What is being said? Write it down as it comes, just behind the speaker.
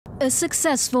A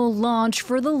successful launch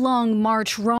for the Long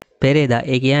March rocket. පෙරේදා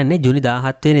ඒ කියන්නේ ජූනි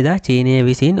 17 වෙනිදා චීනය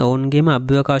විසින් ඔවුන්ගේම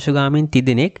අභ්‍යවකාශගාමීන්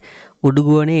තිදෙනෙක්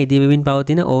උඩුගුවනේ ඉදිවෙමින්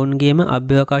පවතින ඔවුන්ගේම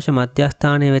අභ්‍යවකාශ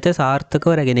මධ්‍යස්ථානය වෙත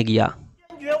සාර්ථකව රැගෙන ගියා.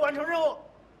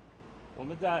 我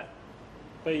们在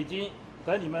北京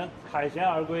等你们凯旋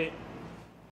而归。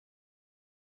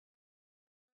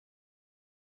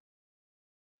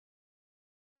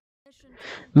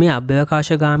 මේ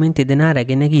අභ්‍යවකාශගාමීන් තිදෙනා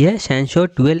රැගෙන ගිය ෂැන්ෂෝ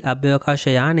 12 අභ්‍යවකාශ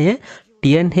යානය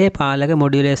ටියන්හේ පාලක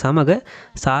මොඩියුලය සමග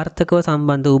සාර්ථකව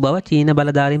සම්බන්ධ වූ බව චීන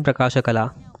බලධාරීන් ප්‍රකාශ කළා.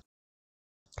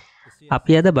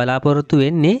 අපි අද බලාපොරොත්තු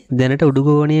වෙන්නේ දැනට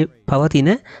උඩුගෝණයේ පවතින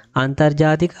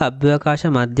අන්තර්ජාතික අභ්‍යවකාශ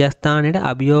මධ්‍යස්ථානයට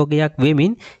අභියෝගයක්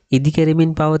වෙමින්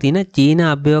ඉදිකෙරමින් පවතින චීන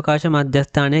අභ්‍යවකාශ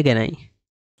මධ්‍යස්ථානය ගැනයි.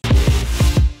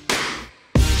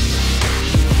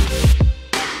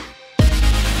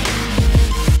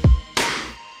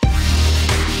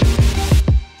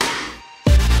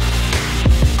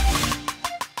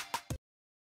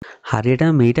 හරියට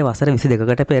මීට වසර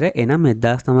 22කට පෙර එනම්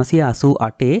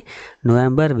 1988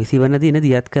 නොවැම්බර් 20 වන දින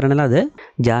දියත් කරන ලද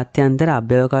ජාත්‍යන්තර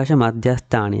අභ්‍යවකාශ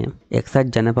මධ්‍යස්ථානය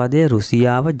එක්සත් ජනපදයේ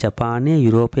රුසියාව, ජපානය,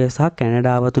 යුරෝපය සහ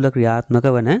කැනඩාව තුළ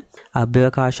ක්‍රියාත්මක වන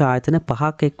අභ්‍යවකාශ ආයතන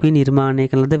 5ක් එක් වී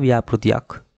නිර්මාණය කළ ලද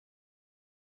ව්‍යාපෘතියක්.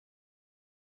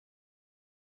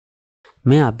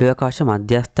 මේ අභ්‍යවකාශ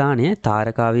මධ්‍යස්ථානය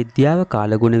තාරකා විද්‍යාව,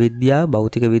 කාලගුණ විද්‍යාව,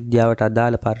 භෞතික විද්‍යාවට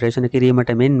අදාළ පර්යේෂණ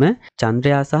කිරීමට මෙන්ම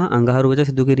චන්ද්‍රයා සහ අඟහරු වෙත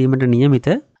සිදු කිරීමට නියමිත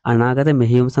අනාගත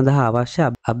මෙහෙයුම් සඳහා අවශ්‍ය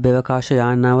අභ්‍යවකාශ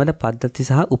යානාවල පද්ධති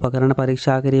සහ උපකරණ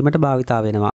පරීක්ෂා කිරීමට භාවිතා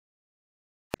වෙනවා.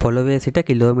 පොළොවේ සිට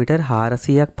කිලෝමීටර්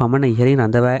 400ක් පමණ ඉහළින්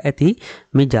රඳවා ඇති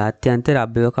මේ ජාත්‍යන්තර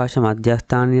අභ්‍යවකාශ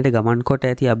මධ්‍යස්ථානයට ගමන් කොට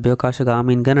ඇති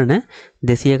අභ්‍යවකාශගාමීන් ගණන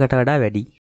 200කට වඩා වැඩි.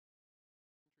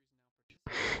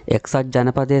 එක්සත්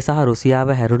ජනපදය සහ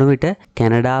රුසියාව හැරුණු විට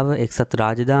කැනඩාව, එක්සත්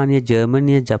රාජධානිය,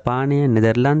 ජර්මනිය, ජපානය,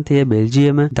 නෙදර්ලන්තය,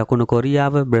 බෙල්ජියම, දකුණු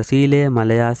කොරියාව, බ්‍රසීලය,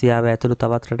 මලයාසියාව ඇතුළු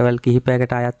තවත් රටවල්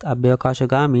කිහිපයකට අයත්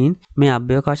අභ්‍යවකාශගාමීන් මේ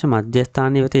අභ්‍යවකාශ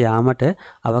මධ්‍යස්ථානය වෙත යාමට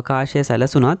අවකාශය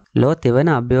සැලසුණත් ලොව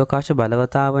තෙවන අභ්‍යවකාශ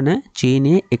බලවතා වන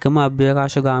චීනයේ එකම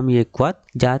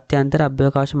අභ්‍යවකාශගාමියෙක්වත් ජාත්‍යන්තර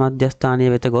අභ්‍යවකාශ මධ්‍යස්ථානය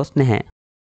වෙත ගොස් නැහැ.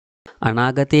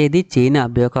 අනාගතයේදී චීන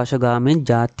අභ්‍යවකාශගාමීන්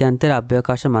ජාත්‍යන්තර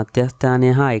අභ්‍යවකාශ මධ්‍යස්ථානය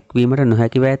හා එක්වීමට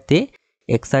නොහැකිව ඇත්තේ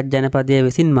එක්සත් ජනපදය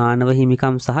විසින් මානව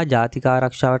හිමිකම් සහ ජාතික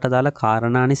ආරක්ෂාවට අදාළ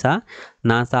කාරණා නිසා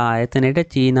නාසා ආයතනයට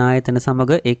චීන ආයතන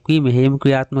සමග එක්වී මෙහෙයුම්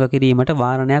ක්‍රියාත්මක කිරීමට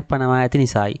වාරණයක් පනවා ඇති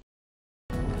නිසායි.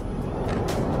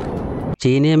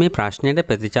 චීනය මේ ප්‍රශ්නයට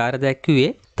ප්‍රතිචාර දැක්වුවේ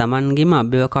තමන්ගේම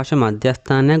අභ්‍යවකාශ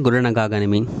මධ්‍යස්ථානයක් ගොඩනගා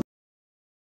ගනිමින්.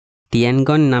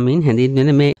 ටියන්ගොන් නමින් හැඳින්වෙන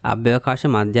මේ අභ්‍යවකාශ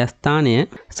මධ්‍යස්ථානය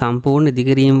සම්පූර්ණ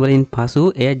ඉදිකිරීම වලින් පසු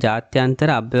එය ජාත්‍යන්තර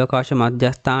අභ්‍යවකාශ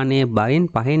මධ්‍යස්ථානයේ බරින්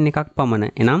 5න් එකක් පමණ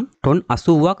එනම් ටොන්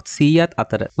 80ක් 100ත්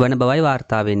අතර වන බවයි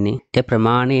වාර්තා වෙන්නේ. ඒ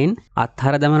ප්‍රමාණයෙන්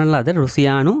අත්හර දමන ලද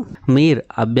රුසියානු මීර්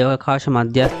අභ්‍යවකාශ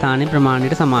මධ්‍යස්ථානයේ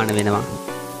ප්‍රමාණයට සමාන වෙනවා.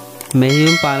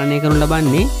 මෙහෙයුම් පාලනය කරනු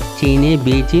ලබන්නේ චීනයේ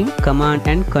Beijing command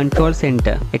and control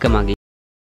centre එක මගින්.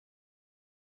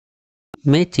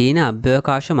 මේ චීන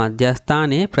අභ්‍යවකාශ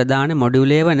මධ්‍යස්ථානයේ ප්‍රධාන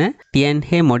මොඩියුලය වන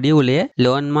ටියන්හේ මොඩියුලය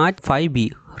ලෝන් මාර්ච් 5B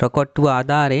රොකට්ටුව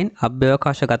ආධාරයෙන්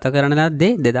අභ්‍යවකාශ ගත කරන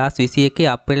ලද්දේ 2021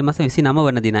 අප්‍රේල් මාස 29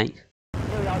 වන දිනයි.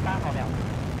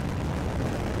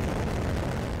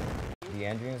 The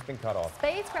engine has been cut off.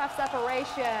 Spacecraft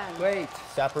separation. Wait,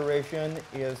 separation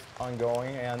is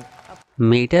ongoing and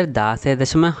metre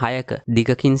 16.6ක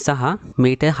දිගකින් සහ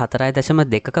මීටර්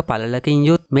 4.2ක පළලකින්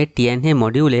යුත් මේ ටියන්හේ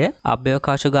මොඩියුලය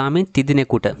අභ්‍යවකාශගාමීන්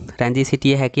තිදෙනෙකුට රැඳී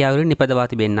සිටිය හැකියාවලින් නිපදවා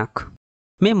තිබෙන්නක්.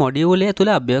 මේ මොඩියුලය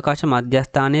තුළ අභ්‍යවකාශ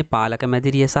මධ්‍යස්ථානයේ පාලක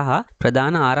මැදිරිය සහ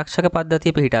ප්‍රධාන ආරක්ෂක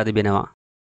පද්ධතිය පිහිටා තිබෙනවා.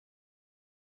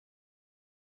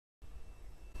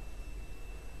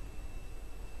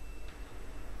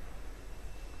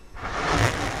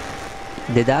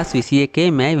 දෙදස්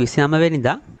 21 මැයි 29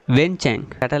 වෙනිදා වෙන්චැන්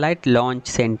සැටලයිට් ලොන්ච්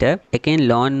සෙන්ටර් එකෙන්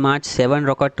ලෝන් මාර්ච් 7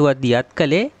 රොකට්ටුව දියත්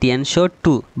කළේ ටියන්ෂෝ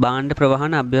 2 භාණ්ඩ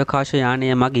ප්‍රවාහන අභ්‍යවකාශ යානය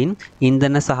මගින්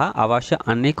ඉන්ධන සහ අවශ්‍ය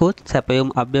අනෙකුත්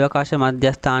සැපයුම් අභ්‍යවකාශ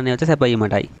මධ්‍යස්ථානය වෙත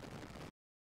සැපයීමටයි.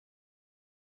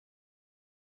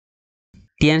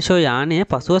 ටියන්ෂෝ යානය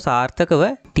පසුව සාර්ථකව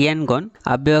ටියන්ගොන්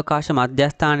අභ්‍යවකාශ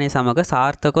මධ්‍යස්ථානය සමග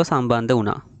සාර්ථකව සම්බන්ධ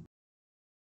වුණා.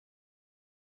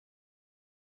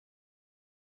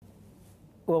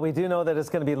 Well, we do know that it's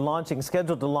going to be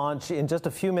scheduled to launch in just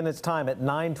a few minutes' time at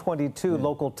 9:22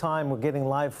 local time. We're getting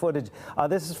live footage.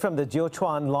 This is from the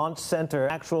Jiuquan Launch Center,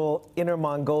 actual Inner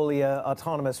Mongolia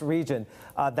Autonomous Region.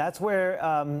 That's where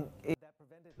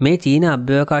මේ චීන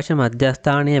අභ්‍යවකාශ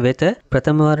මධ්‍යස්ථානය වෙත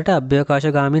ප්‍රථම වරට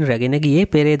අභ්‍යවකාශගාමීන් රැගෙන ගියේ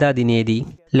පෙරේදා දිනේදී.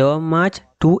 ලෝන් මාර්ච්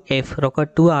 2F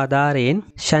රොකට්ටුව ආධාරයෙන්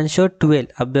ෂැන්ෂෝ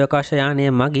 12 අභ්‍යවකාශ යානය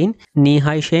මගින්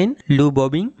නීහයිෂෙන්, ලූ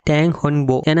බොබින්, ටෑන්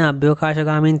හොන්බෝ යන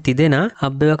අභ්‍යවකාශගාමීන් තිදෙනා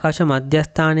අභ්‍යවකාශ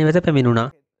මධ්‍යස්ථානය වෙත පැමිණුණා.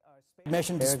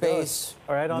 Mission to There it space. goes.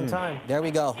 All right, on time. There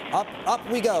we go. Up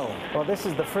we go. Well, this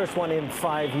is the first one in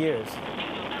 5 years.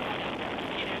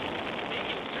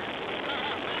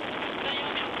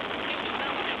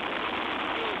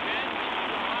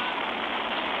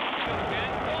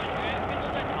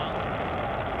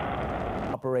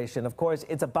 Operation. Of course,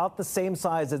 it's about the same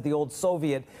size as the old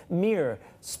Soviet Mir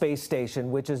space station,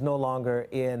 which is no longer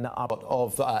in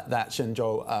of that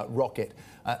Shenzhou rocket.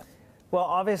 Well,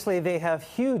 obviously, they have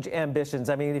huge ambitions.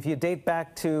 I mean, if you date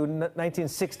back to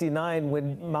 1969,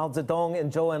 when Mao Zedong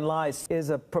and Zhou Enlai is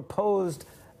a proposed,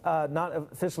 not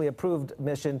officially approved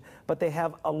mission, but they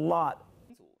have a lot.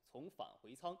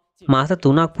 මාස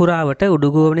 3ක් පුරාවට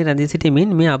උඩුගෝවණි රැඳී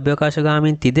සිටීමෙන් මේ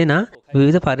අභ්‍යවකාශගාමීන් තිදෙනා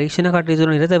විවිධ පරීක්ෂණ කටයුතු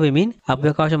වල නිරත වෙමින්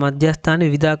අභ්‍යවකාශ මධ්‍යස්ථානයේ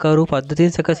විවිධාකාර වූ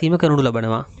පද්ධතීන් සැකසීම කරනු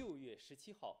ලබනවා.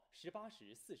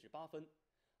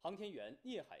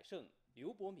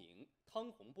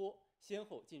 先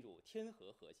后进入天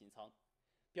河核心舱，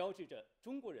标志着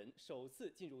中国人首次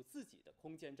进入自己的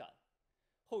空间站。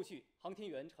后续航天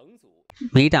员乘组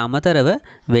මීට අමතරව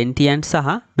වෙන්ටියන්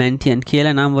සහ මැන්ටියන්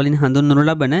කියලා නම් වලින් හඳුන්වනු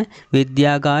ලබන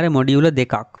විද්‍යාගාර මොඩියුල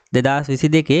දෙකක්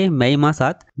 2022 මැයි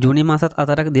මාසත් ජූනි මාසත්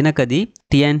අතර දිනකදී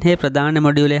ටියන්හේ ප්‍රධාන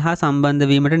මොඩියුලය හා සම්බන්ධ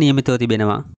වීමට නියමිතව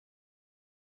තිබෙනවා.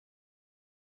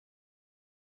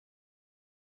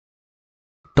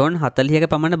 ටොන් 40ක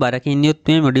පමණ බරකින් යුත්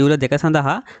මේ මොඩියුල දෙක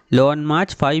සඳහා ලෝන්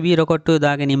මාර්ච් 5B රොකට්ටුව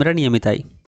දා ගැනීමට නියමිතයි.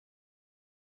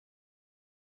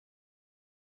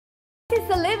 This is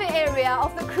the living area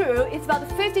of the crew. It's about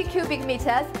 50 cubic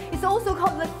meters. It's also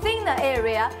called the thinner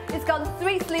area. It's got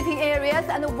 3 sleeping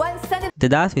areas and 1 center.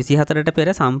 2024ට පෙර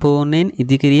සම්පූර්ණයෙන්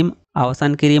ඉදිකිරීම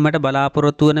අවසන් කිරීමට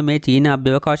බලාපොරොත්තු වන මේ චීන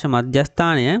අභ්‍යවකාශ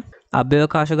මධ්‍යස්ථානය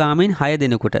අභ්‍යවකාශගාමීන් 6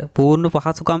 දෙනෙකුට පූර්ණ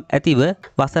පහසුකම් ඇතිව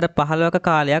වසර 15ක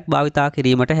කාලයක් භාවිතා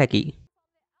කිරීමට හැකියි.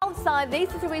 Outside, this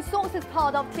is the resources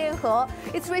part of Tianghe.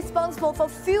 It's responsible for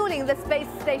fueling the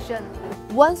space station.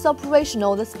 Once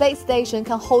operational, the space station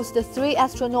can host 3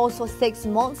 astronauts for 6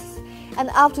 months and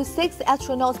up to 6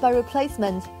 astronauts by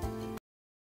replacement.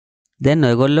 දැන්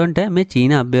ඔයගොල්ලොන්ට මේ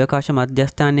චීන අභ්‍යවකාශ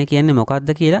මධ්‍යස්ථානය කියන්නේ මොකක්ද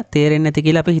කියලා තේරෙන්නේ නැති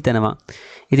කියලා අපි හිතනවා.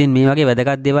 ඉතින් මේ වගේ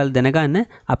වැදගත් දේවල් දැනගන්න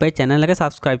අපේ channel එක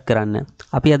subscribe කරන්න.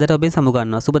 අපි අදට ඔබෙන් සමු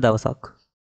ගන්නවා. සුබ දවසක්.